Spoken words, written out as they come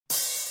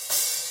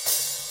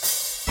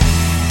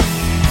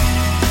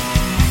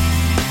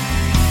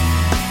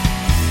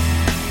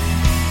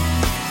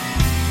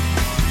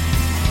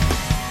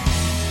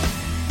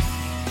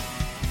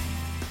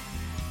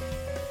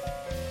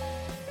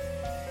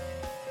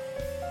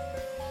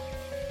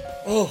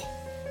Oh,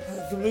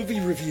 the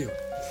movie review.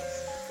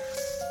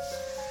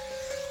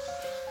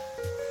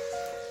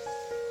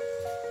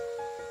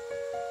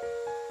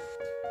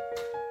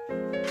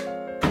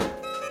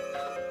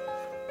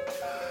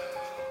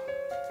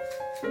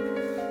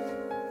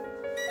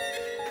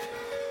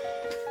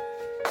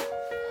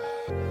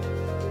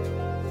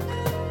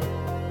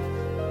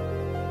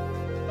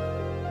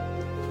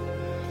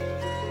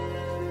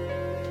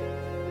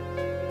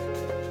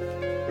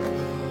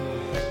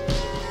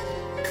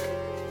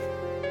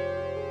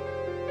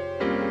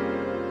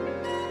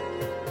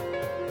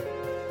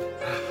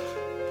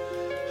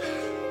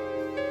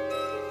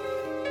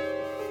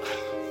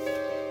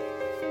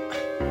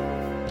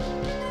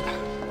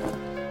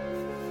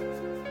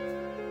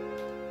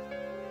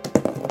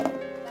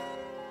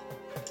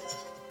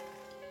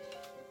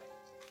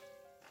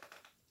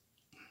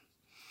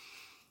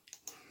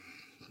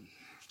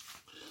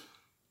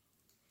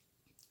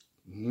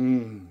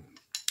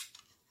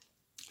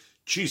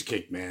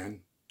 Cheesecake,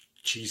 man.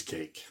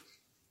 Cheesecake.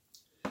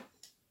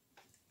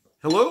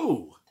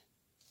 Hello.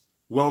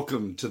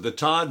 Welcome to the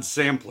Todd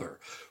Sampler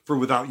for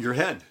Without Your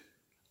Head.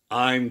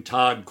 I'm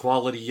Todd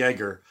Quality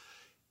Jaeger,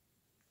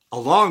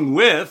 along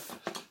with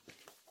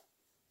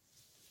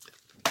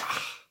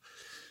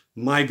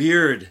my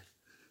beard.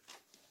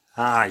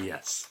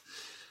 Yes.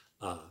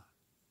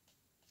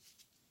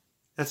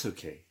 That's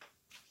okay.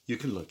 You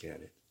can look at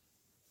it.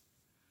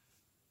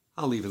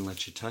 I'll even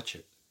let you touch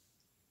it.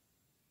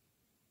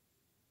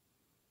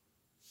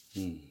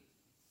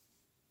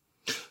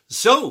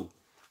 So,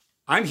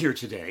 I'm here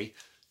today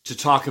to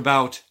talk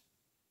about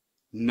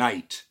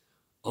Night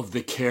of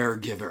the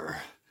Caregiver,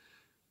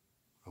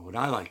 or what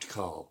I like to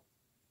call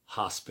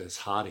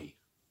Hospice Hottie.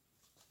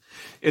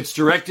 It's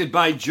directed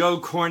by Joe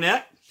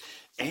Cornette,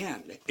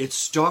 and it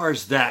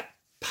stars that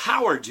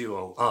power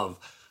duo of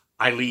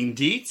Eileen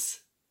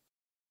Dietz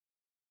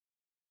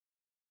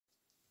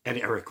and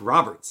Eric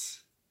Roberts.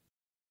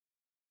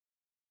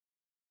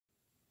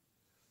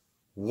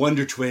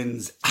 Wonder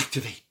Twins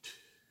activate.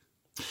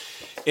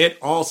 It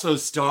also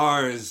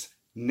stars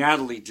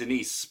Natalie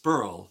Denise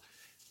Spurl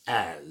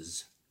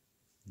as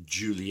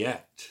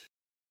Juliet.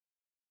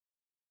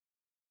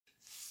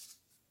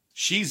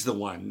 She's the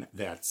one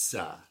that's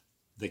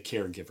the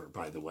caregiver,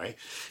 by the way.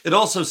 It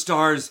also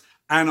stars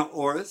Anna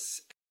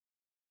Orris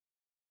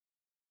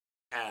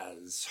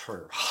as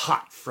her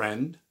hot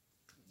friend,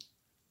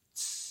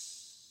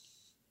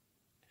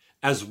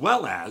 as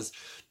well as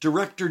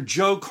director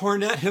Joe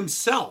Cornette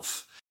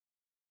himself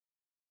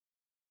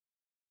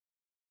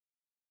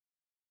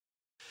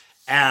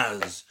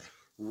as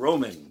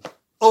Roman.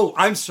 Oh,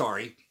 I'm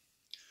sorry.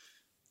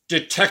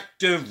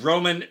 Detective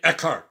Roman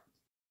Eckhart.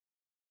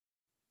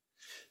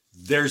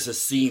 There's a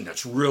scene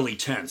that's really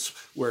tense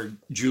where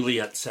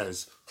Juliet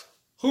says,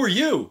 "Who are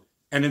you?"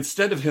 And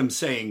instead of him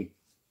saying,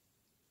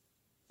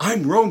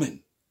 "I'm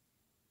Roman.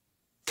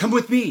 Come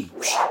with me."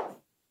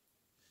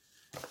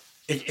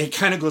 It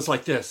kind of goes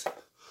like this.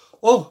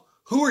 "Oh,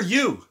 who are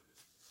you?"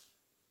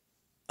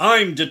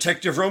 "I'm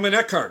Detective Roman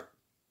Eckhart.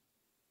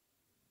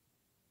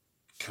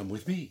 Come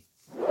with me."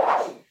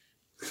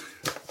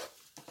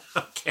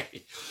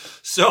 Okay,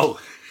 so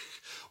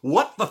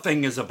what the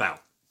thing is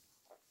about.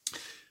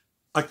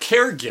 A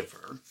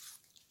caregiver,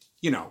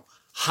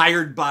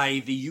 hired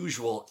by the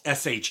usual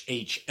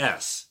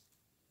SHHS.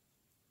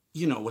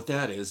 You know what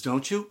that is,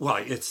 don't you? Well,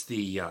 it's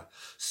the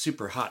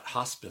super hot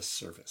hospice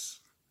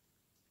service.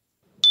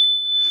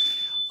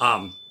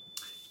 And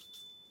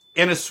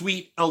a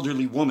sweet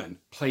elderly woman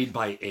played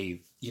by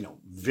a,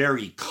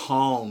 very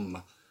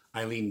calm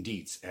Eileen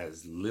Dietz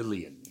as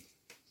Lillian.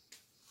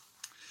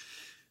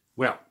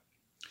 Well,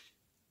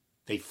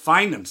 they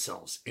find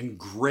themselves in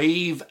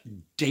grave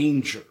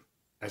danger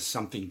as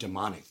something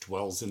demonic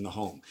dwells in the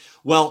home.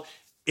 Well,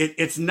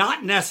 it's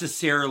not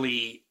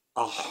necessarily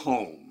a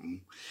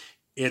home.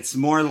 It's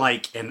more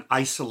like an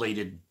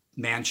isolated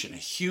mansion, a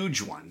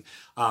huge one,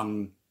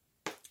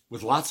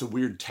 with lots of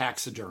weird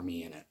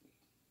taxidermy in it.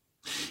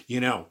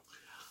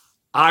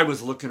 I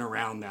was looking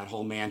around that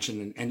whole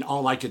mansion and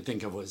all I could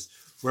think of was,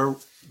 where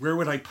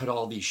would I put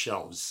all these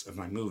shelves of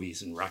my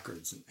movies and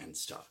records and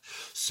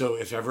stuff? So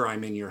if ever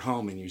I'm in your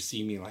home and you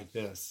see me like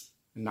this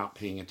and not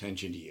paying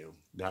attention to you,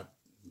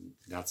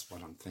 that's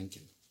what I'm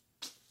thinking.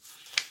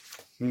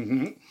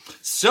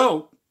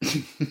 So,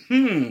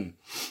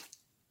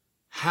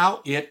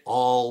 how it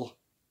all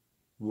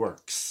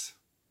works.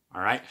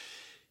 All right.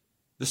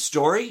 The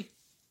story,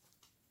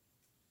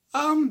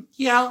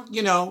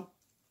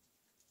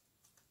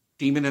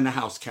 demon in the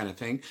house kind of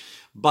thing.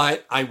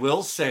 But I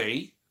will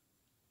say,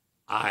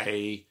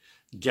 I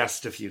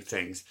guessed a few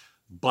things,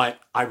 but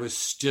I was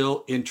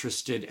still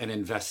interested and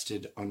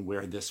invested on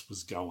where this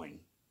was going.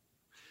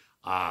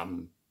 I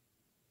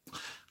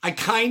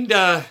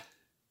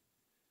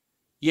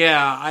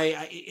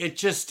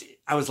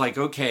was like,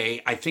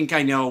 okay, I think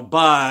I know,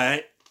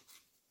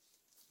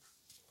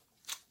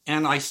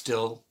 and I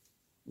still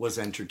was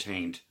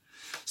entertained.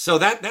 So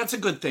that's a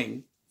good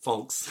thing,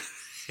 folks.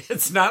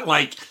 It's not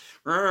like,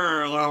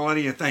 well, what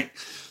do you think?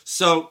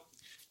 So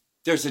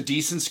there's a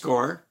decent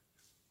score.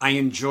 I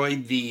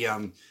enjoyed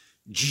the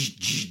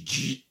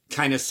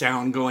kind of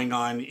sound going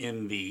on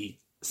in the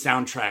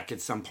soundtrack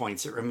at some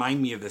points. It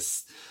reminded me of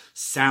this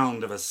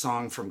sound of a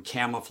song from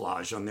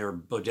Camouflage on their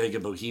Bodega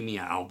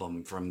Bohemia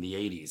album from the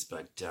 80s,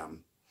 but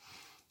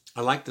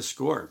I like the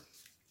score.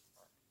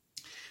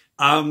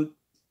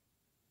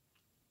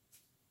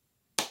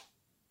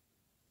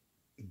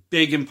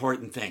 Big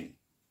important thing.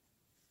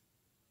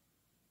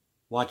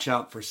 Watch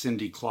out for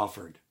Cindy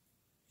Crawford.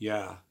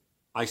 Yeah,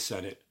 I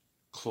said it.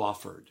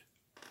 Crawford.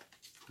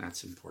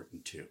 That's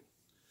important too.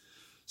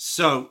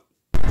 So,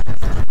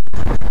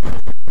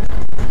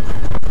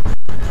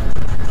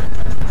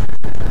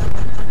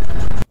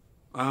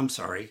 I'm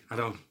sorry. I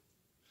don't.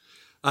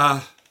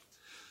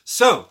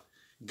 So,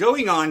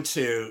 going on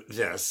to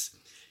this,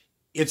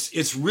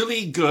 it's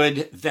really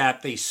good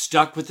that they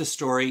stuck with the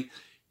story.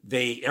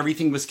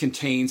 Everything was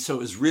contained, so it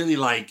was really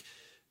like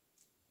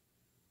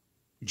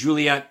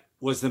Juliet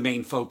was the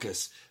main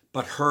focus,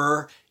 but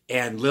her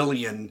and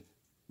Lillian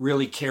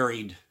really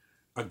carried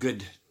a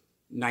good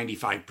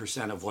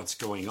 95% of what's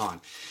going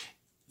on.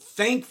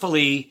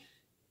 Thankfully,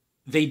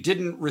 they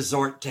didn't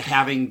resort to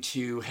having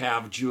to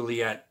have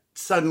Juliet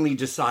suddenly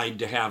decide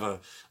to have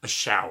a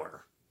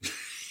shower.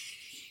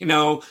 You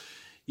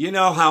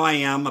know how I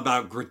am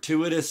about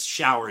gratuitous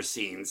shower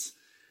scenes.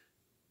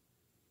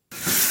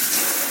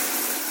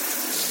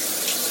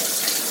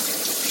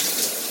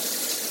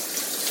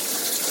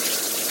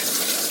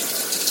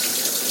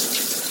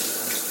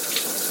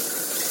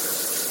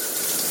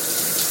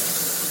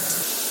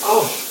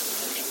 Oh,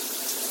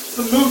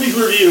 the movie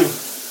review.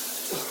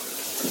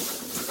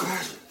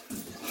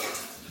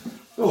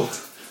 Oh.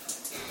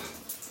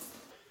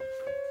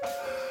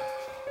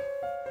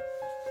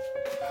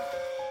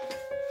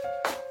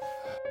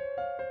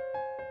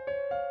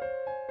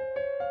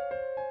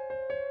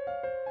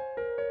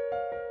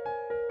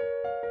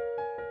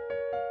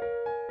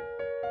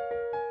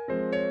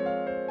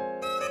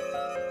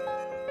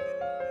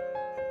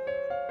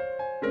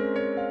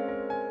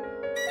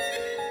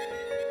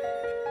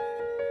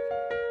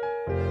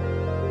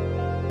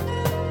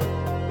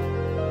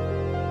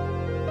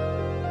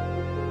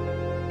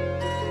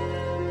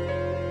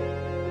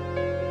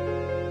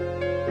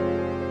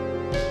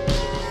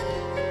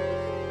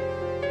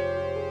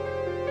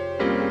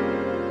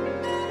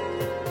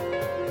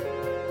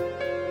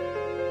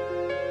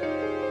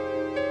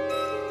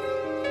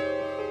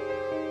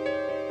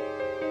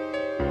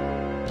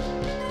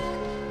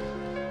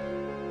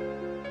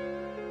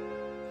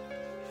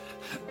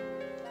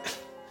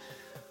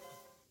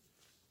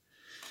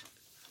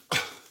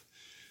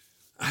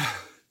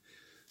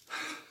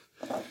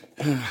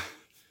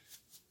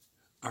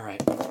 All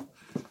right.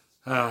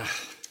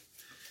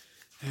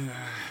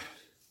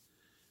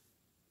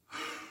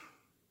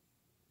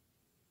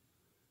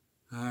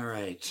 All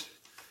right.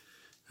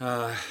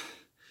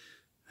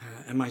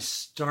 Am I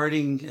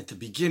starting at the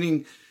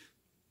beginning?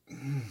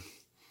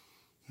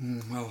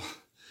 Well,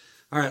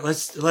 all right.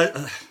 Let's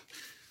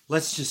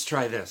just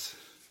try this.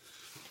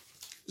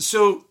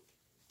 So,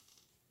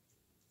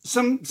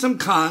 some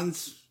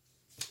cons.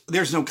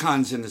 There's no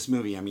cons in this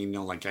movie. I mean,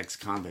 no like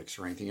ex-convicts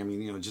or anything. I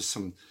mean, just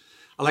some.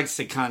 I like to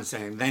say cons,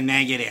 saying the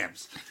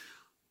negatives.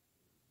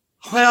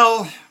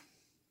 Well,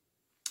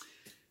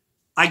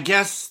 I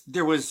guess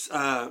there was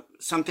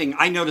something.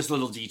 I noticed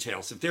little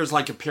details. If there's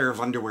like a pair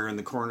of underwear in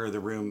the corner of the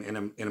room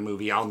in a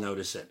movie, I'll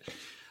notice it.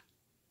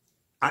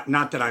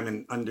 Not that I'm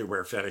an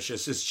underwear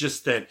fetishist. It's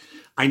just that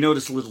I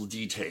notice little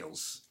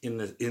details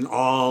in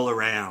all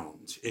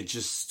around.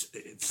 It's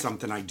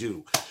something I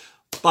do.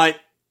 But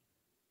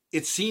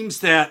it seems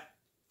that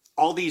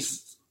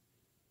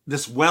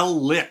this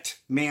well-lit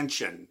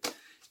mansion,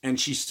 and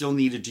she still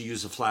needed to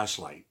use a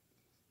flashlight.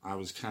 I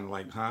was kind of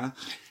like, huh?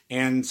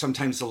 And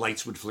sometimes the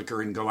lights would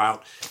flicker and go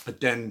out, but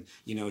then,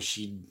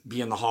 she'd be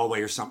in the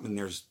hallway or something and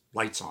there's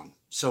lights on.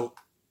 So,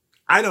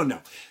 I don't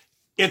know.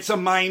 It's a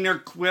minor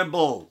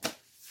quibble.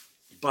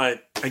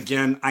 But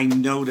again, I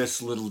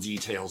notice little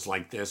details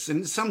like this.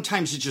 And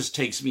sometimes it just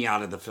takes me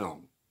out of the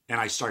film. And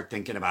I start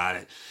thinking about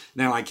it.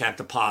 Now I have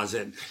to pause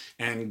it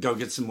and go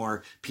get some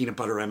more peanut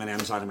butter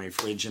M&Ms out of my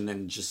fridge and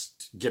then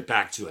just get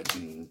back to it.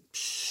 And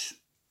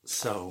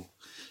so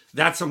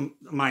that's a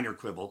minor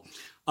quibble.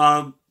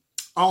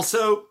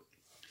 Also,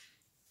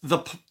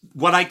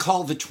 what I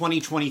call the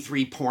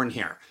 2023 porn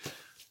hair.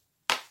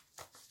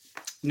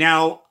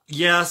 Now,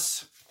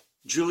 yes,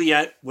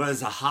 Juliet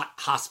was a hot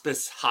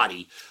hospice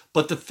hottie.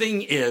 But the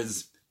thing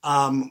is,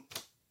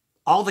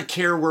 all the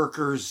care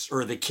workers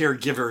or the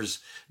caregivers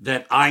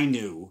that I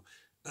knew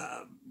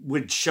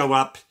would show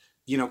up,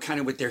 kind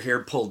of with their hair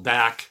pulled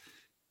back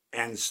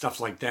and stuff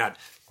like that.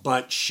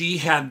 But she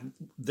had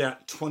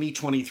that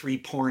 2023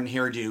 porn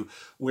hairdo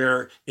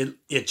where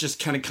it just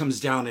kind of comes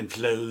down and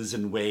flows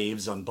and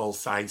waves on both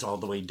sides all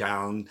the way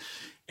down.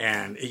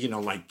 And,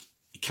 like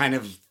kind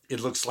of, it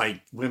looks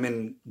like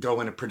women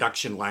go in a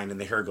production line and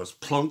the hair goes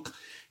plunk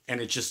and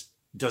it just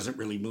doesn't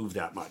really move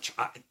that much.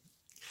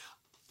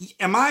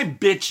 Am I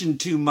bitching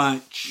too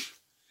much?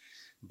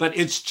 But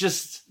it's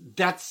just,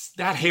 that's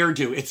that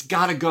hairdo. It's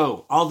got to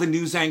go. All the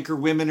news anchor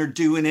women are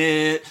doing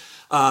it.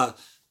 That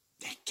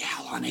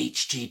gal on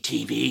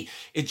HGTV.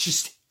 It's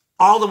just,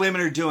 all the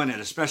women are doing it,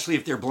 especially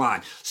if they're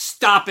blonde.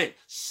 Stop it.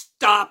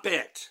 Stop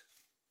it.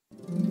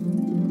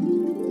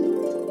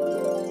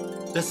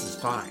 This is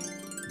fine,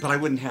 but I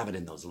wouldn't have it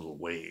in those little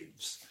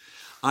waves.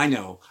 I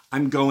know,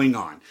 I'm going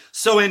on.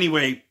 So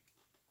anyway,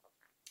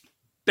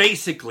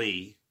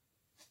 basically,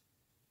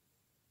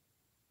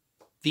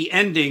 the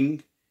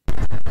ending,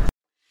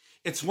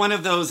 it's one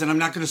of those, and I'm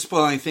not going to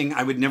spoil anything,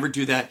 I would never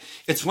do that.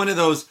 It's one of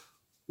those,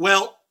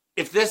 well,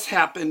 if this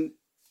happened,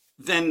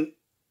 then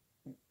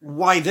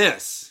why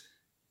this?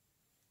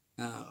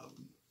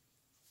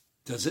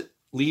 Does it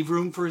leave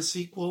room for a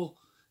sequel?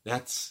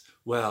 That's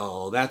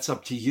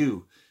up to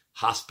you.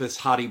 Hospice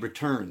Hottie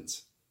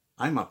Returns.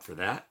 I'm up for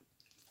that.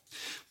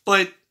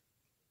 But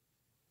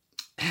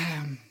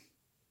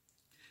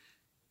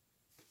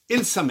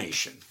in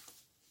summation,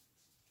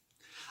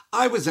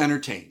 I was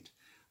entertained.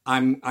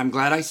 I'm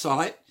glad I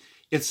saw it.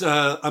 It's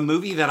a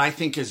movie that I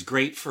think is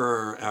great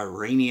for a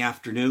rainy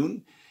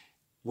afternoon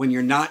when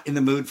you're not in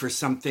the mood for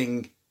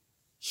something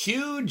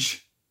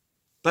huge,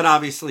 but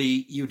obviously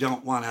you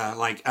don't want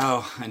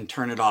to and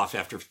turn it off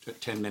after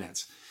 10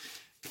 minutes.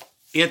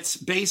 It's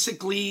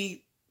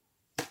basically,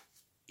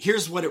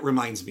 here's what it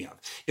reminds me of.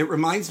 It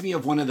reminds me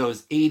of one of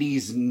those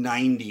 80s,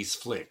 90s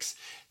flicks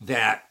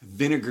that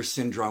Vinegar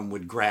Syndrome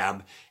would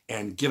grab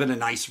and give it a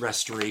nice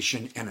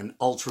restoration and an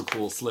ultra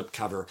cool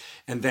slipcover.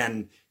 And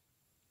then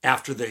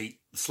after the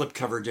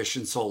slipcover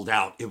edition sold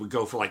out, it would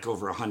go for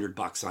over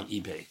 $100 on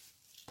eBay.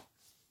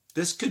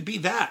 This could be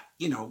that,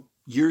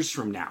 years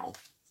from now,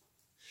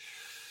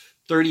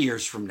 30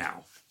 years from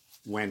now,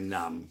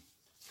 when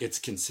it's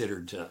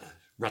considered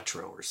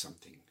retro or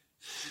something.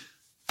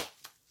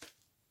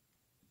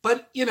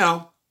 But,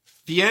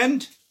 the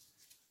end,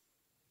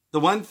 the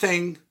one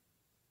thing,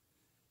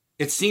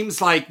 it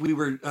seems like we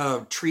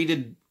were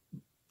treated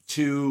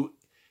to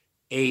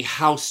a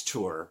house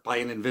tour by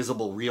an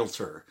invisible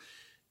realtor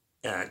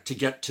to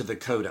get to the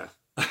coda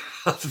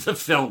of the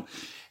film.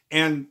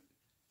 And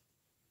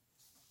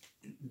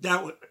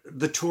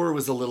the tour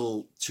was a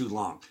little too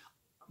long.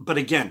 But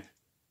again,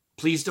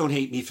 please don't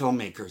hate me,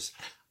 filmmakers.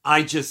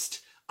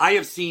 I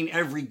have seen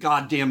every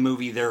goddamn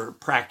movie there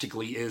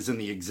practically is in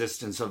the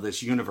existence of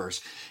this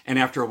universe. And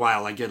after a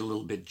while, I get a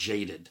little bit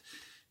jaded.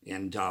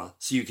 And so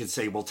you could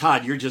say, well,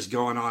 Todd, you're just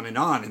going on,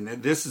 and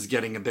this is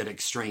getting a bit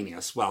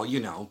extraneous. Well,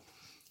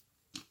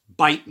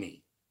 bite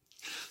me.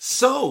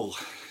 So,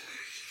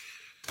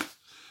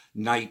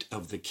 Night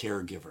of the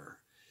Caregiver.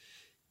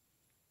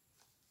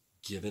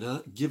 Give it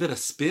a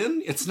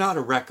spin. It's not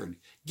a record.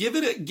 Give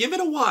it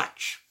a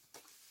watch.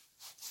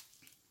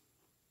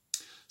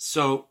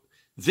 So,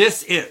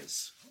 this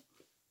is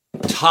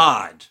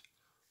Todd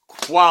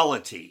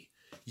Quality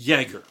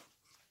Jaeger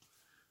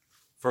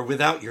for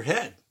Without Your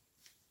Head.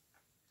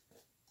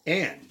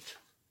 And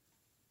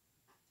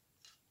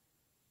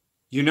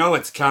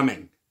it's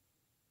coming.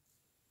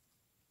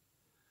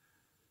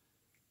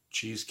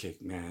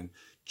 Cheesecake Man.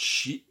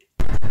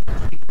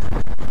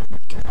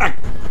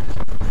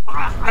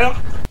 I don't.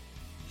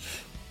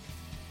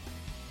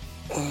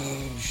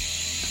 Oh,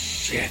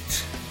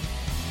 shit.